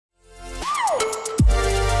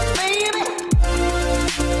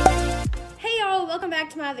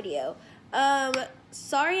my video.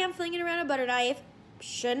 Sorry I'm flinging around a butter knife.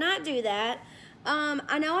 Should not do that.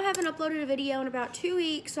 I know I haven't uploaded a video in about 2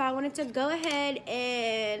 weeks, so I wanted to go ahead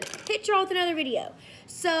and hit y'all with another video.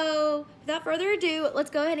 So, without further ado, let's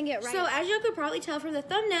go ahead and get right. So, as you could probably tell from the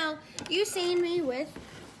thumbnail, you've seen me with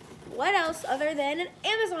what else other than an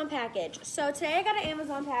Amazon package. So, today I got an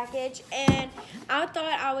Amazon package, and I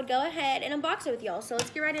thought I would go ahead and unbox it with y'all. So, let's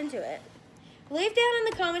get right into it. Leave down in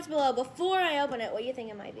the comments below before I open it what you think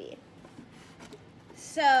it might be.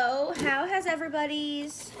 So, how's everybody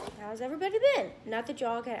been? Not that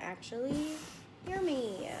y'all can actually hear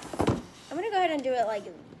me. I'm gonna go ahead and do it like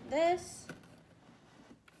this.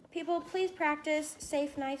 People, please practice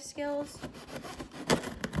safe knife skills.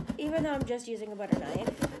 Even though I'm just using a butter knife.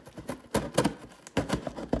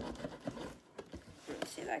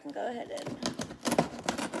 Let's see if I can go ahead and...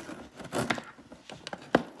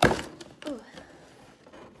 Ooh.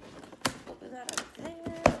 Open that up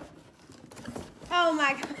there. Oh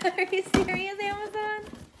my god, are you serious, Amazon?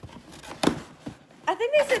 I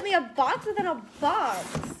think they sent me a box within a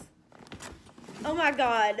box. Oh my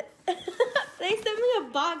god. They sent me a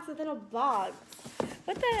box within a box.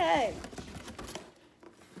 What the heck?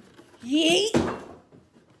 Yeet.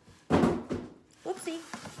 Whoopsie.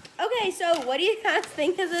 Okay, so what do you guys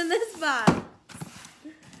think is in this box?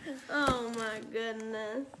 Oh my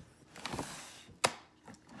goodness.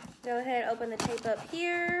 Go ahead, open the tape up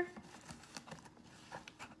here.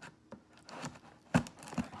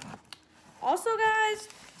 Also, guys,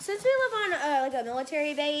 since we live on like a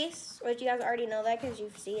military base, which you guys already know that because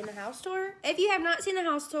you've seen the house tour. If you have not seen the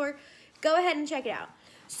house tour, go ahead and check it out.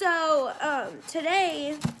 So,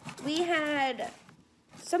 today we had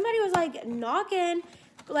somebody was like knocking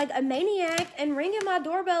like a maniac and ringing my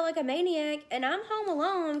doorbell like a maniac, and I'm home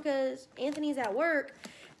alone because Anthony's at work.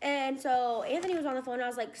 And so Anthony was on the phone, and I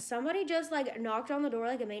was like, somebody just like knocked on the door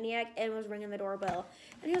like a maniac and was ringing the doorbell.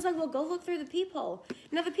 And he was like, well, go look through the peephole.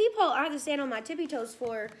 Now, the peephole I had to stand on my tippy toes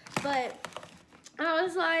for, but I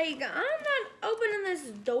was like, I'm not opening this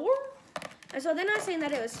door. And so then I seen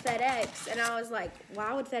that it was FedEx, and I was like,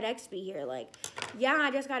 why would FedEx be here? Like, yeah, I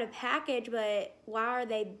just got a package, but why are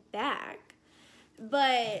they back?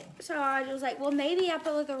 But, so I was like, well, maybe I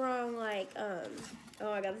put like the wrong, like, oh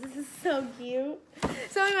my god, this is so cute.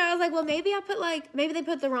 So anyway, I was like, well, maybe I put like, maybe they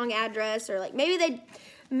put the wrong address, or like, maybe they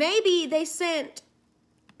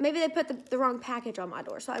put the wrong package on my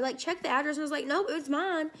door. So I like checked the address and I was like, nope, it was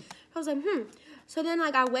mine. I was like, So then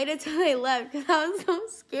like I waited till they left because I was so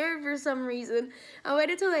scared for some reason. I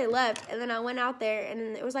waited till they left, and then I went out there,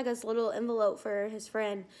 and it was like this little envelope for his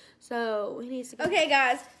friend. So he needs to go. Okay,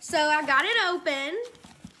 guys, so I got it open.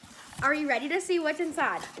 Are you ready to see what's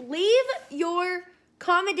inside? Leave your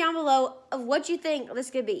comment down below of what you think this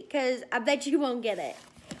could be, because I bet you won't get it.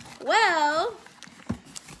 Well,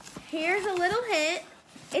 here's a little hint.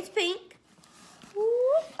 It's pink.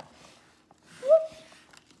 Whoop. Whoop.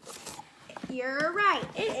 You're right.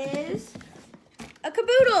 It is a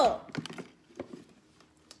caboodle.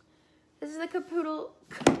 This is the caboodle.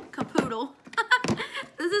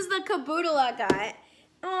 This is the caboodle I got.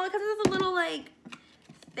 Oh, because there's a little like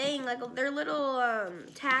thing, like their little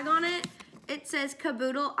tag on it. It says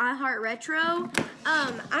Caboodle I Heart Retro.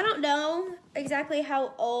 I don't know exactly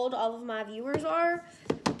how old all of my viewers are,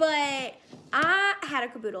 but I had a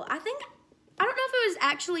caboodle. I don't know if it was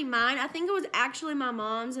actually mine. I think it was actually my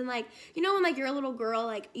mom's. And like, you know when like you're a little girl,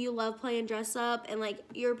 like you love playing dress up, and like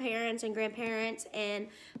your parents and grandparents and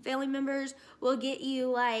family members will get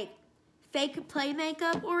you like fake play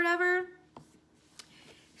makeup or whatever.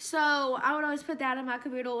 So I would always put that in my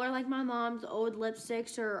caboodle, or like my mom's old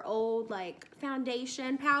lipsticks or old like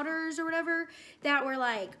foundation powders or whatever that were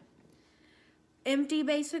like empty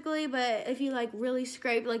basically, but if you like really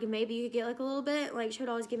scrape, like maybe you could get like a little bit, like she would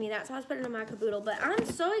always give me that, so I was putting it in my caboodle. But I'm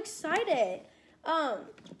so excited.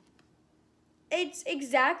 It's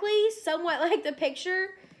exactly somewhat like the picture.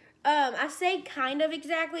 I say kind of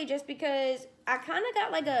exactly just because I kind of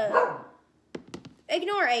got like a,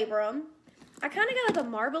 ignore Abram. I kind of got like a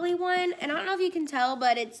marbly one, and I don't know if you can tell,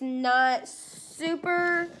 but it's not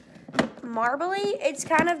super marbly. It's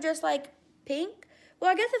kind of just like pink.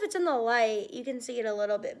 Well, I guess if it's in the light, you can see it a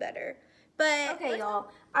little bit better. But, okay, y'all,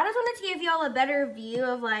 I just wanted to give y'all a better view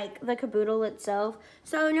of like the caboodle itself.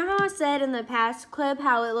 So, you know how I said in the past clip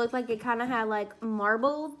how it looked like it kind of had like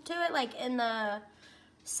marble to it, like in the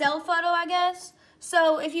cell photo, I guess?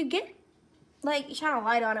 So, if you get like, you shine a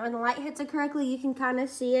light on it. When the light hits it correctly, you can kind of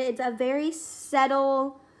see it. It's a very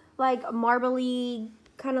subtle, like, marbly,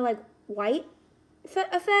 kind of like white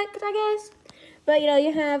effect, I guess. But, you know,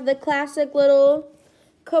 you have the classic little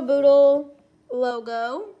caboodle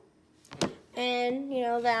logo. and you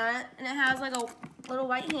know that, and it has like a little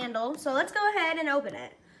white handle. So let's go ahead and open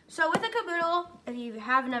it. So with a caboodle, if you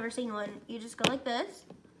have never seen one, you just go like this,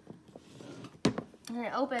 and then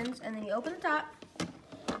it opens, and then you open the top,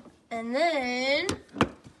 and then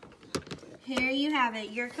here you have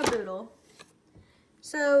it, your caboodle.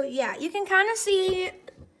 So yeah, you can kind of see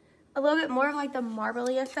a little bit more of like the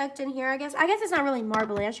marbly effect in here, I guess. I guess it's not really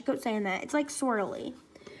marbly, I should quit saying that. It's like swirly.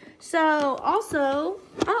 So also,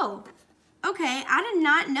 oh, okay, I did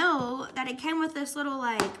not know that it came with this little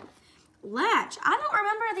like latch. I don't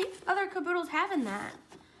remember the other caboodles having that.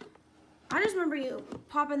 I just remember you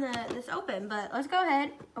popping this open, but let's go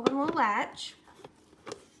ahead, open the little latch.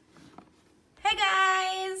 Hey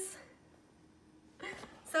guys!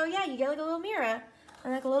 So yeah, you get like a little mirror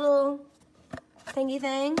and like a little thingy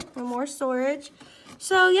thing for more storage.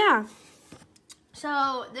 So yeah.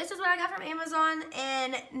 So this is what I got from Amazon,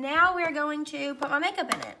 and now we're going to put my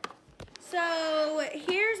makeup in it. So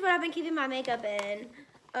here's what I've been keeping my makeup in.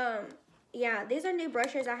 Yeah, these are new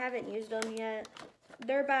brushes. I haven't used them yet.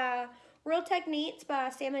 They're by Real Techniques by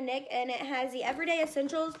Sam and Nick, and it has the Everyday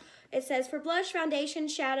Essentials. It says for blush, foundation,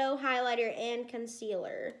 shadow, highlighter, and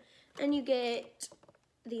concealer. And you get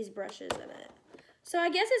these brushes in it. So I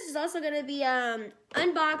guess this is also going to be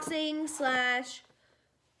unboxing slash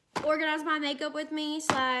organize my makeup with me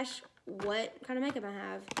slash what kind of makeup I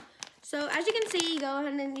have. So as you can see, you go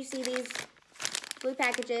ahead and you see these blue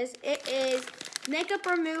packages. It is makeup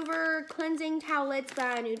remover cleansing towelettes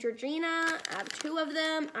by Neutrogena. I have 2 of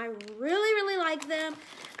them. I really like them.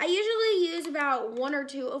 I usually use about 1 or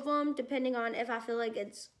 2 of them depending on if I feel like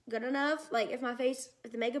it's good enough, like if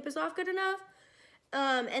the makeup is off good enough.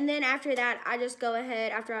 And then after that, I just go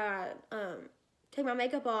ahead, after I take my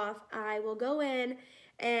makeup off, I will go in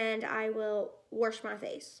and I will wash my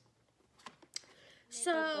face.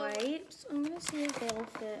 So wipes, I'm gonna see if they'll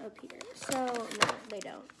fit up here. So no, they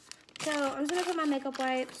don't. So I'm just gonna put my makeup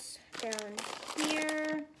wipes down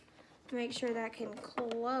here to make sure that can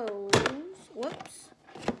close. Whoops.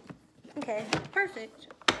 Okay, perfect.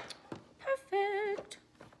 Perfect.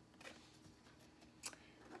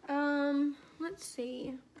 Let's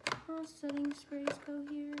see. How setting sprays go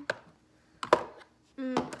here?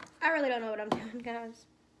 I really don't know what I'm doing, guys.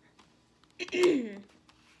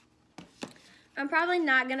 I'm probably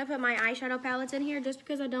not gonna put my eyeshadow palettes in here just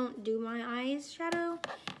because I don't do my eyeshadow,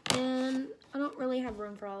 and I don't really have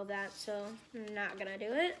room for all of that, so I'm not gonna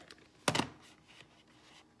do it.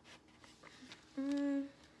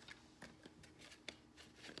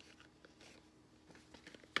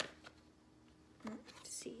 Let's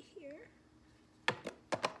see here.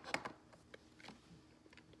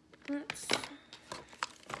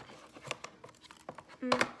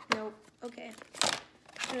 Nope. Okay.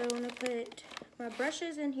 So I'm gonna put my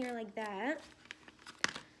brushes in here like that.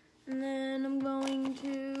 And then I'm going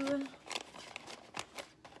to,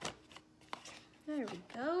 there we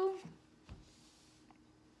go.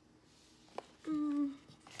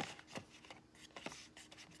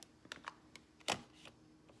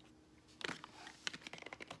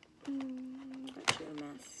 Got your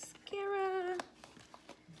mascara.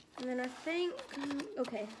 And then I think,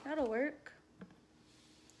 okay, that'll work.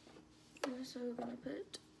 I'm also gonna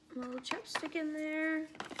put my little chapstick in there.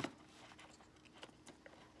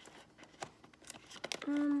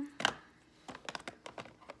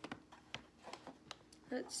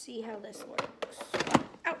 Let's see how this works.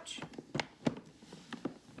 Ouch.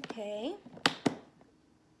 Okay.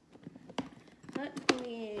 Let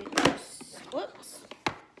me just, whoops.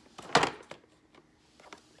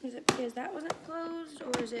 Is it because that wasn't closed,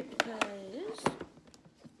 or is it because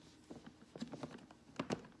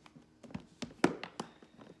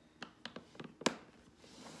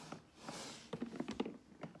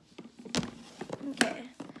okay.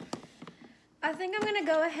 I think I'm gonna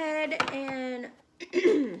go ahead and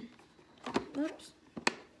oops.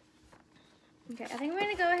 Okay, I think I'm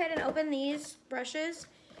gonna go ahead and open these brushes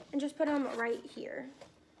and just put them right here.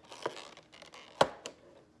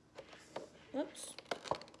 Oops.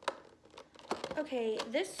 Okay,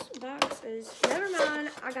 this box is, never mind,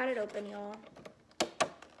 I got it open, y'all.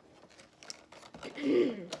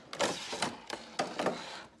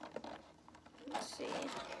 Let's see.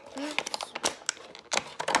 Oops.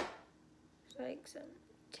 It's like some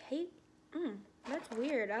tape. That's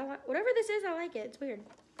weird. Whatever this is, I like it. It's weird.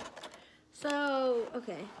 So,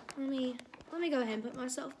 okay, let me go ahead and put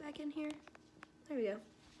myself back in here. There we go.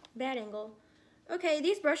 Bad angle. Okay,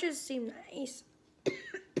 these brushes seem nice.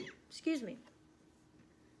 Excuse me.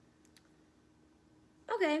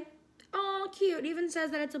 Okay. Oh, cute. It even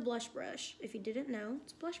says that it's a blush brush. If you didn't know,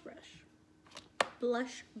 it's a blush brush.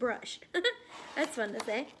 Blush brush. That's fun to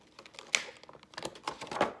say.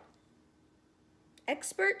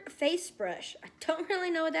 Expert Face Brush. I don't really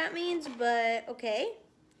know what that means, but okay.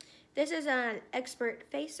 This is an Expert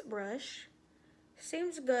Face Brush.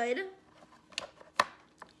 Seems good.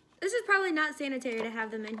 This is probably not sanitary to have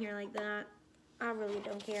them in here like that. I really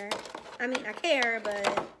don't care. I mean, I care,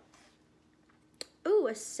 but... Ooh,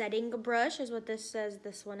 a setting brush is what this says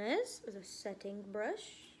this one is. It's a setting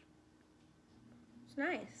brush. It's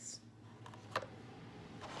nice.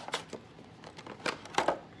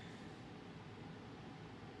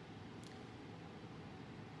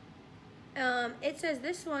 It says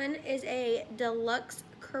this one is a deluxe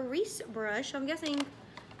crease brush. I'm guessing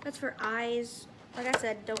that's for eyes. Like I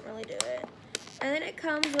said, don't really do it. And then it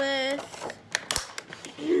comes with...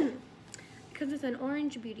 it comes with an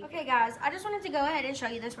orange beauty. Okay, guys, I just wanted to go ahead and show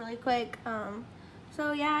you this really quick.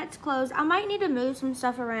 So yeah, it's closed. I might need to move some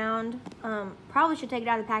stuff around. Probably should take it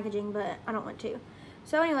out of the packaging, but I don't want to.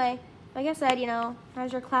 So anyway, like I said, you know,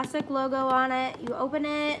 has your classic logo on it. You open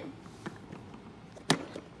it.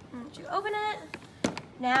 Once you open it,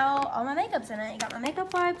 now all my makeup's in it. You got my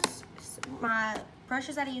makeup wipes, my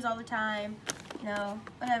brushes that I use all the time, you know,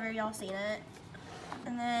 whatever, y'all seen it.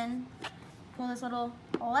 And then pull this little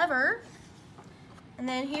lever. And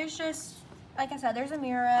then here's just, like I said, there's a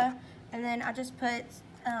mirror. And then I just put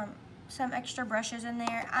some extra brushes in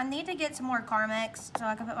there. I need to get some more Carmex so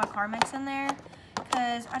I can put my Carmex in there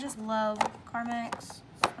because I just love Carmex.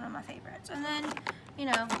 It's one of my favorites. And then, you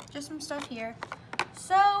know, just some stuff here.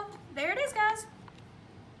 So, there it is, guys.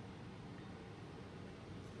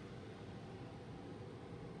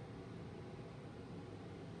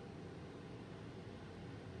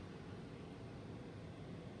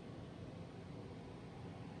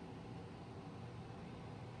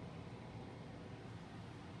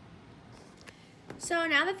 So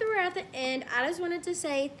now that we're at the end, I just wanted to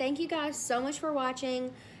say thank you guys so much for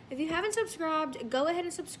watching. If you haven't subscribed, go ahead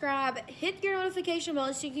and subscribe. Hit your notification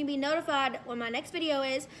bell so you can be notified when my next video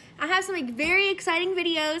is. I have some very exciting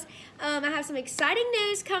videos. I have some exciting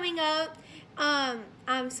news coming up.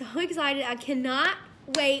 I'm so excited. I cannot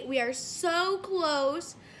wait. We are so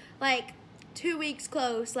close, like 2 weeks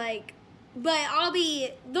close. But there'll be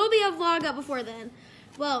a vlog up before then.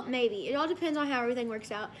 Well, maybe. It all depends on how everything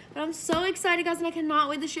works out. But I'm so excited, guys, and I cannot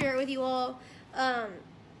wait to share it with you all. Yeah,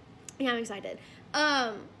 I'm excited.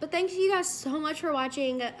 But thank you guys so much for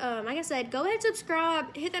watching. Like I said, go ahead and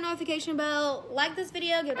subscribe, hit that notification bell, like this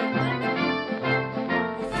video, give it a thumbs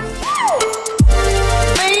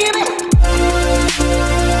up.